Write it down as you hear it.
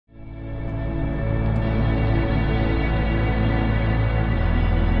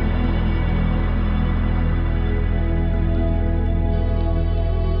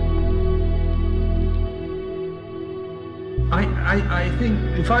I think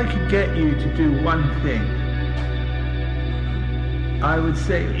if I could get you to do one thing, I would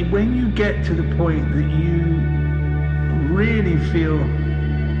say when you get to the point that you really feel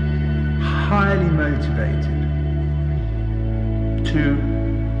highly motivated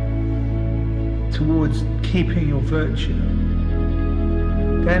towards keeping your virtue,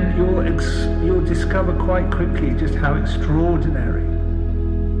 then you'll discover quite quickly just how extraordinary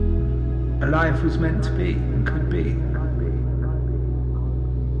a life was meant to be and could be.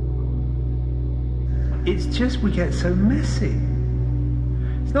 It's just we get so messy.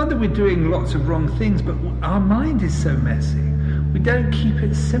 It's not that we're doing lots of wrong things, but our mind is so messy. We don't keep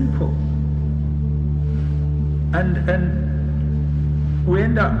it simple. And we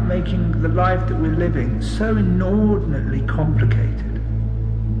end up making the life that we're living so inordinately complicated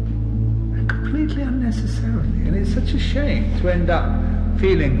and completely unnecessarily. And it's such a shame to end up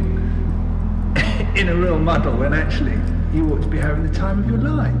feeling in a real muddle when actually you ought to be having the time of your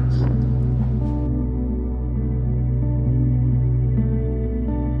lives.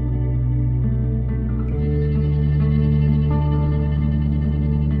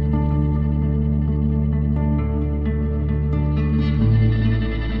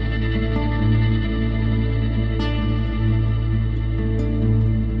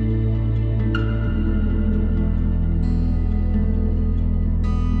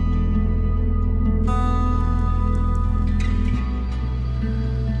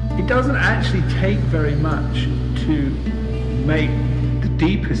 It doesn't actually take very much to make the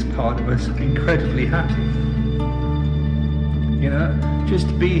deepest part of us incredibly happy. You know, just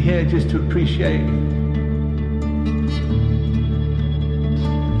to be here, just to appreciate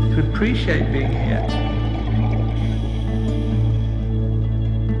being here.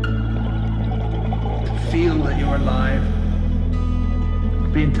 To feel that you're alive,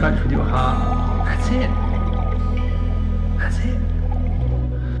 be in touch with your heart. That's it. That's it.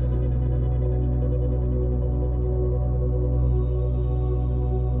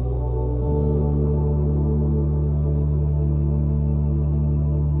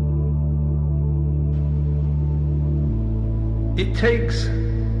 It takes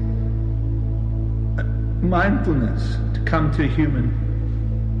mindfulness to come to a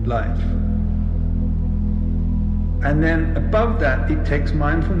human life. And then above that, it takes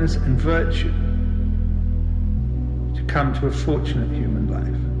mindfulness and virtue to come to a fortunate human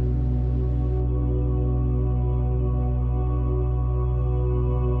life.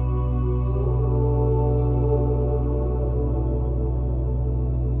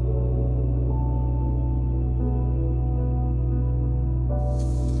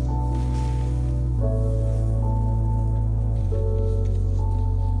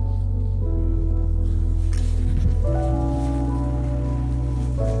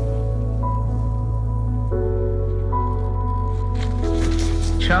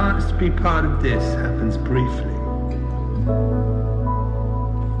 Chance to be part of this happens briefly.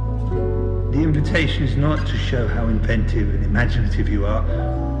 The invitation is not to show how inventive and imaginative you are,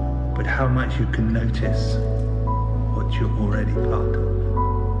 but how much you can notice what you're already part of.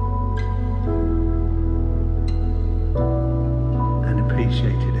 And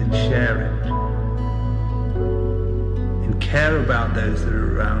appreciate it and share it. And care about those that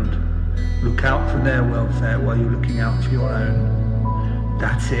are around. Look out for their welfare while you're looking out for your own.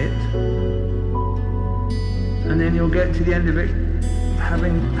 That's it. And then you'll get to the end of it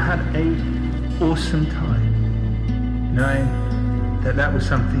having had an awesome time, knowing that that was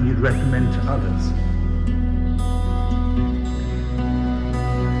something you'd recommend to others.